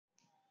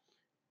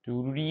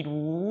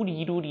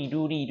Doo-doo-dee-doo,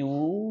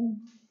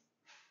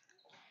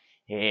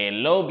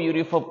 Hello,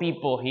 beautiful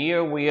people.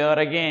 Here we are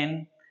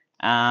again.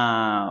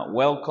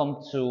 Welcome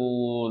to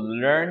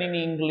Learning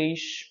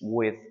English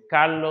with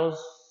Carlos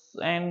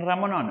and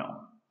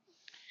Ramonono.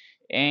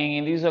 And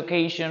in this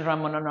occasion,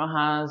 Ramonono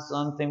has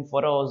something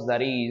for us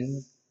that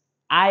is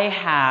I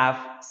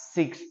have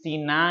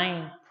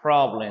 69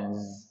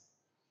 problems.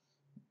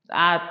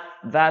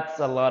 That's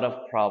a lot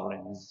of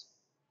problems.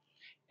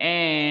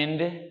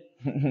 And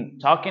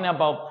talking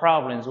about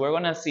problems, we're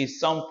going to see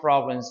some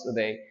problems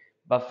today.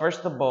 But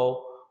first of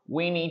all,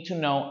 we need to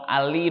know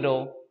a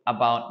little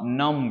about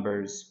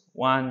numbers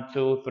 1,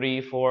 2,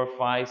 3, 4,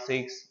 5,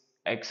 6,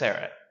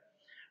 etc.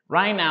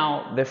 Right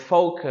now, the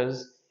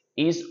focus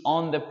is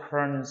on the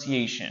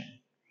pronunciation.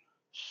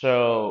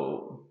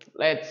 So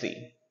let's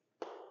see.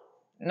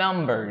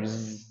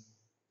 Numbers.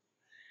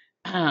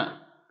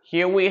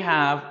 Here we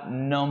have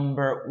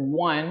number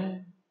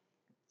 1,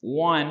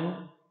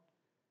 1,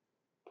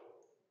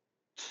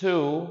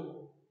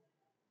 2,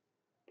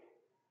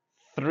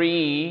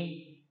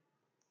 3,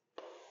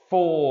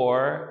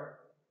 4,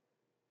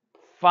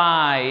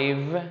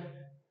 5,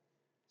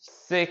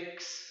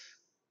 6,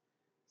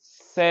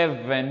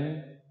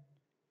 7,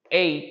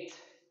 8,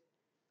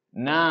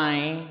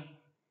 9,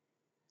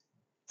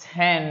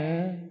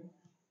 10,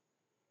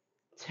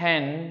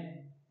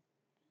 10,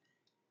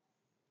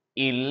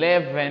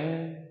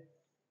 11,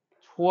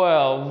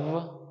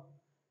 12,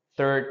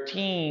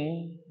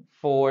 13,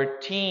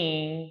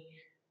 14,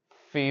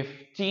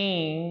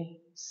 15,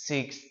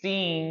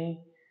 16,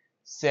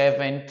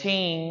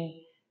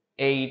 17,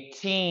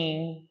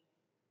 18,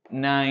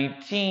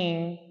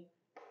 19,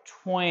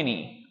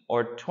 20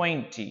 or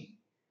 20,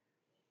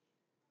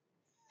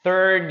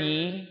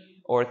 30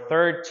 or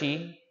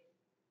 30,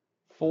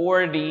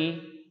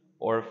 40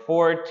 or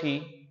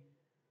 40,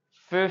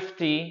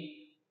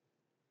 50,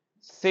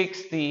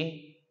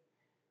 60,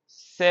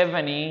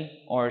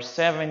 70 or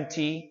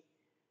 70,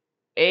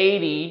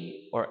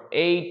 80 or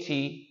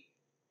 80,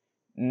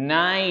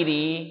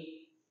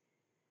 90,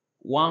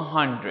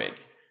 100,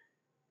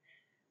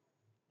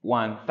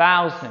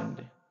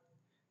 1000.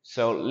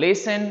 So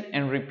listen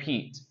and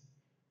repeat.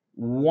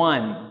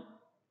 1,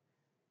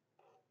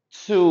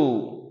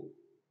 2,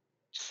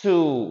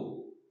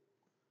 2,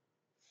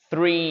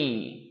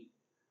 3,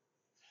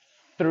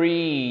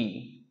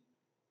 3,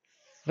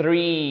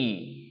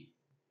 3,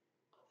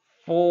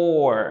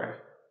 4,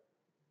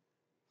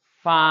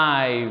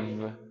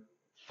 5,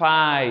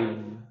 5,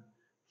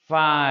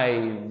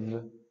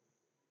 5,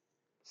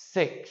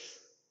 6,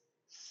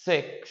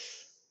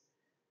 6,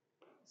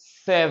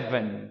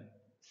 7,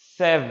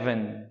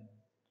 7,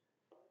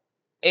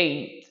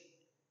 8,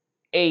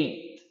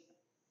 8,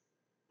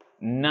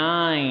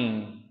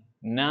 9,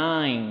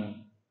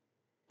 9,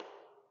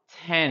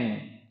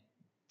 10,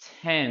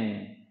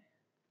 10,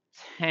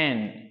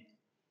 10,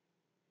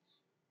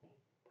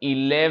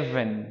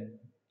 11,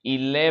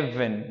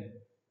 11,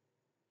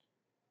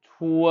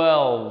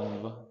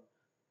 12,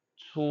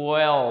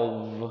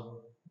 12,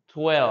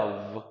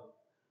 12,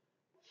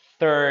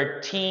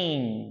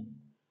 13,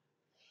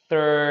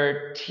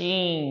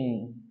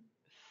 13,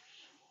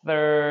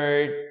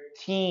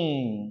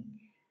 13,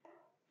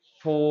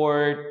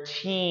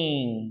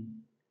 14,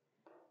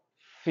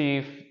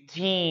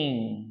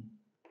 15,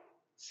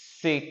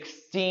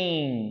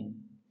 16,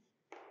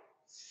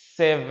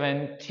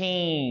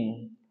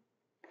 17,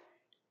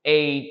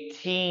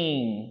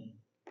 18,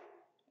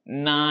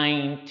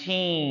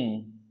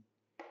 19,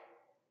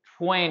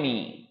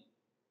 20,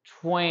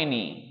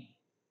 20,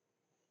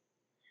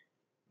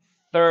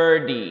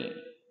 30,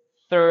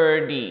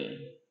 30,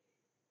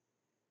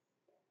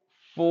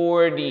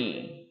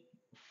 40,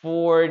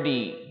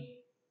 40,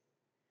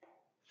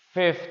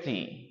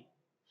 50,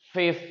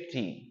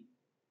 50,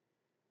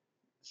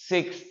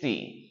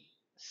 60,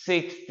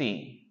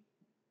 60,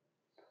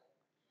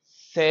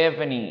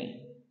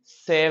 70,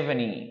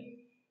 70,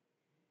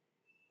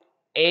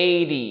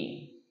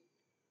 80,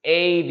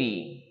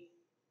 80,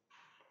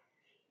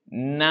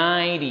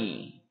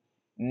 90,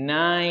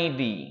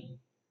 90,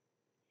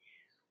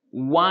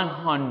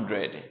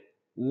 100,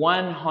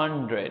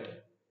 100,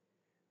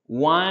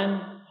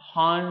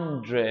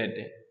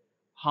 100,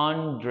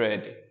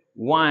 100,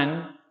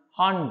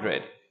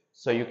 100.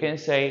 So you can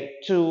say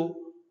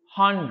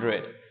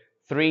 200,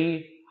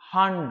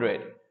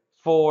 300,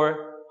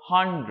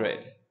 400,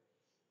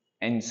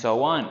 and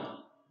so on.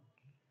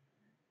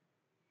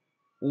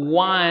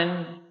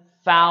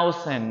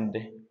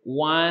 1,000,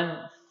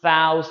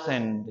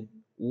 1,000,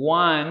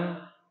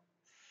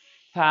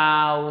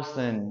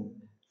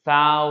 1,000,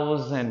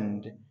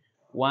 1,000,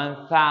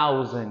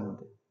 1,000.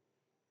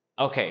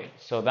 Okay,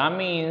 so that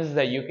means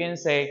that you can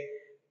say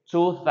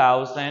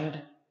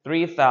 2,000,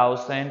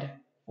 3,000,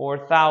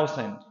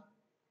 4,000.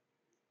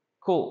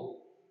 Cool.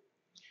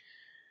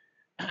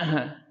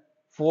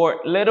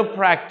 For little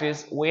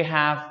practice, we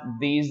have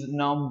these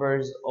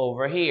numbers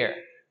over here.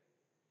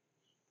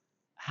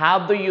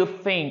 How do you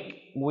think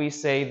we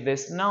say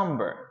this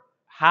number?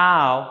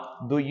 How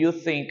do you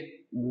think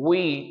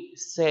we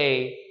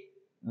say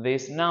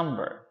this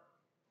number?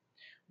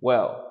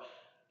 Well,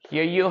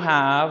 here you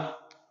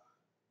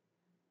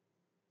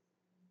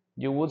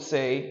would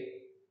say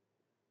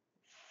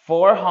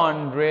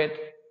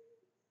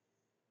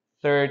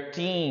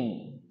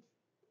 413.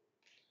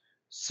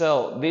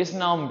 So this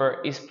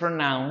number is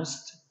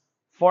pronounced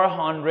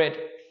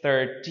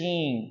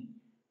 413.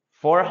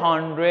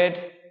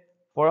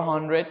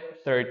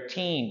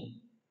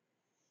 413.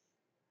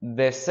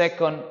 The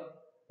second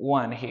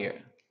one here,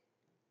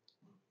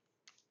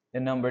 the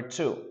number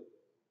 2.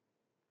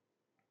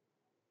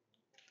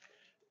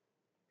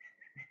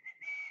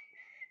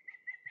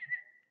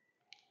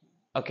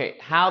 Okay,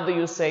 how do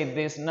you say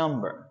this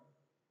number?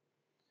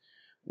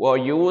 Well,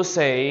 you will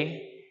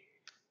say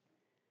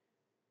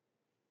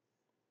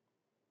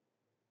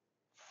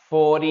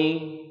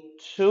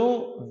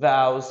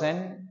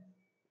 42,000,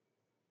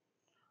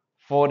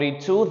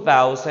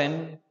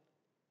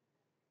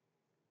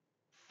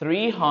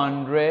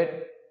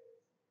 42,300,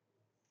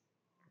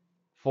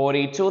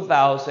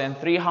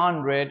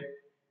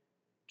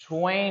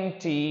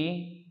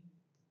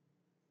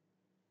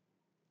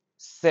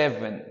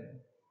 42,327.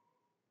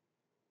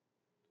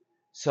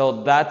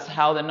 So that's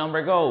how the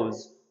number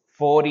goes.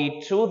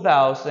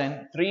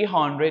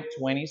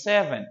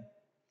 42,327.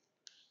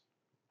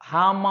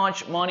 How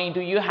much money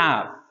do you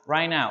have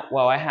right now?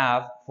 Well, I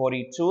have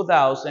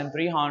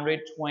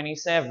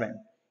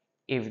 42,327,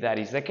 if that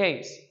is the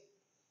case.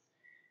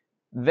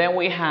 Then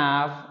we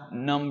have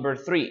number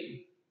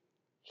 3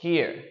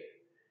 here.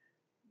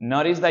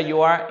 Notice that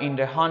you are in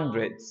the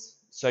hundreds.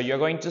 So you're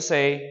going to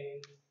say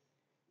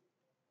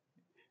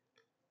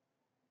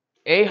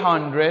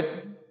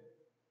 800,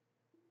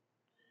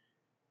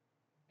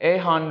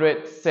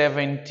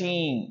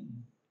 817.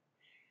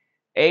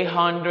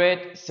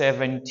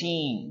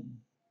 817.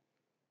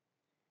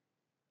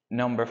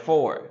 Number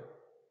 4.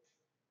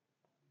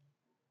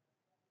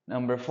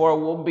 Number 4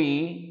 will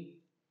be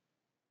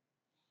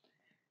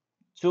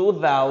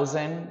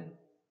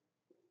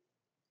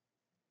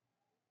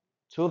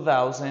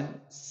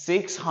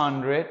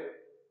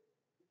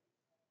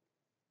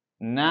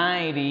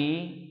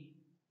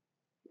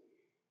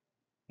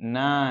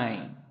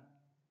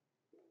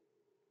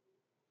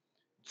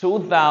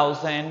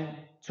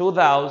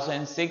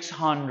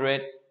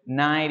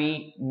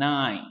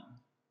 2,699.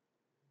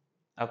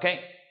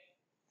 Okay?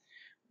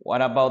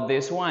 What about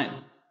this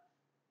one?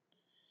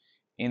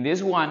 In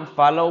this one,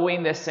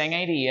 following the same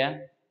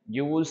idea,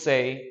 you will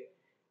say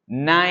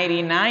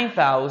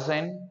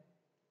 99,000,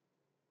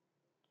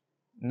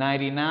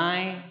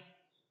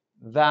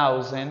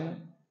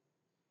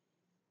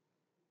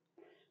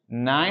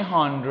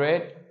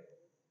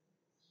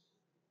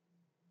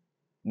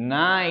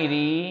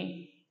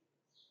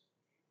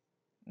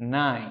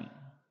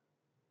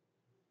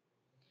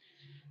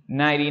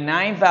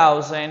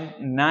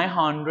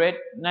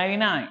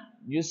 99,999.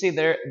 You see,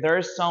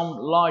 there's some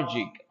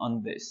logic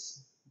on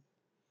this.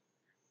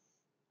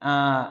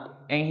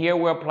 And here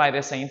we apply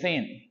the same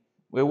thing.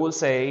 We will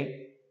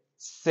say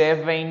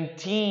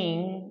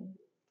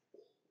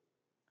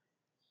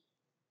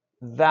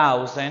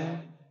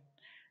 17,000.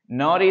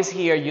 Notice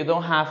here you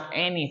don't have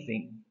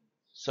anything,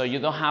 so you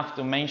don't have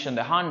to mention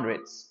the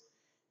hundreds.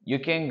 You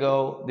can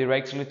go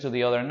directly to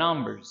the other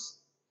numbers.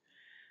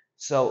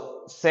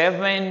 So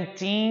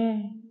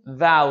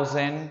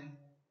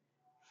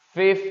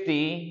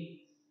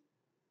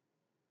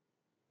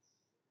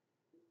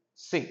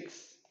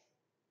 17,056.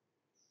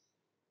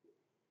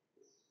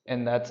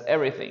 And that's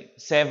everything.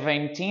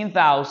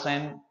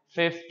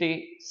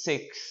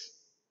 17,056.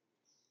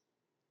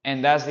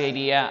 And that's the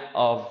idea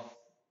of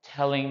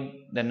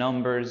telling the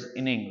numbers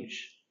in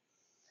English.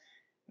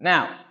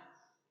 Now,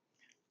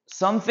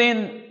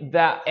 something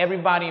that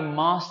everybody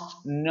must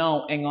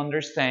know and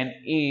understand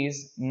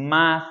is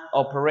math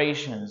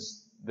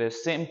operations. The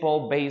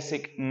simple,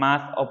 basic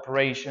math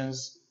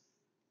operations.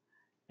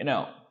 You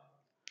know,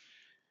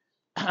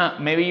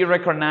 maybe you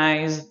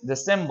recognize the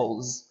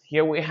symbols.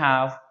 Here we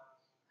have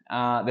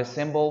the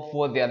symbol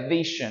for the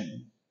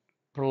addition,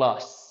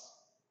 plus.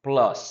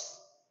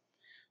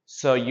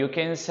 So you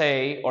can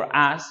say or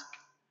ask,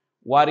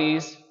 what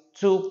is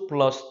 2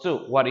 plus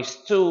 2? What is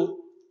 2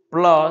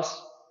 plus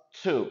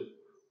 2?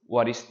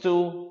 What is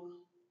 2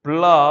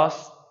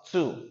 plus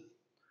 2?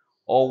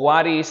 Or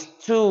what is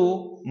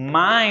 2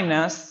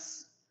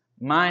 minus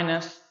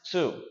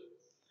 2?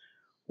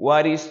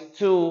 What is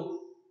 2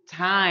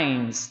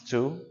 times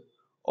 2?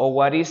 Or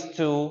what is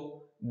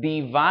 2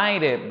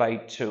 divided by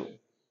 2?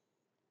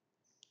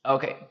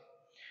 Okay,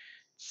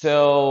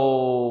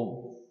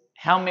 so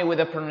help me with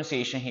the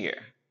pronunciation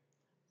here.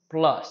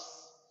 Plus,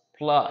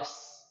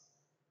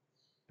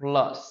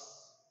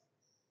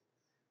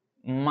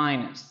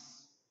 minus,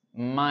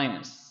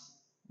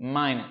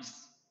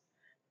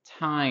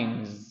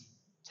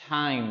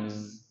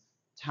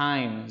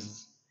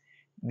 times,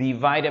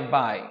 divided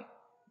by.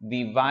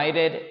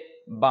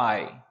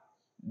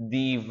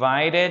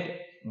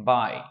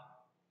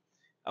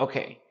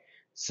 Okay,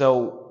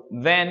 so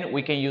then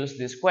we can use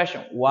this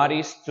question. What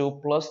is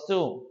 2 plus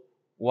 2?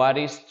 What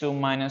is 2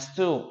 minus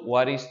 2?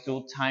 What is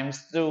 2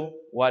 times 2?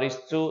 What is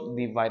 2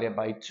 divided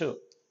by 2?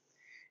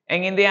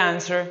 And in the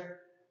answer,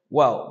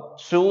 well,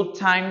 2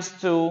 times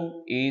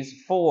 2 is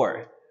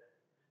 4.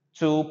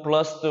 2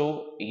 plus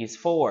 2 is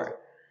 4.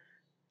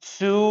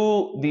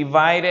 2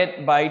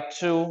 divided by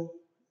 2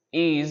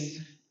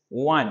 is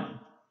 1.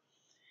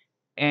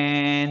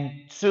 And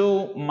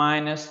 2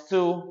 minus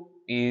 2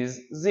 is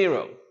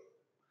 0.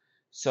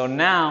 So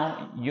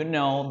now you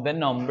know the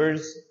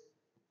numbers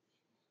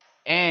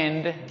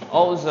and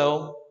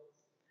also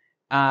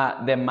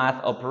the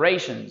math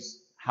operations,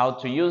 how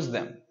to use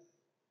them.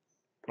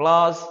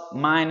 Plus,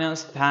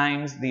 minus,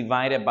 times,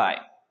 divided by.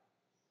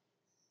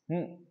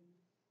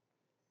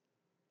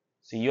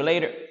 See you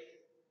later.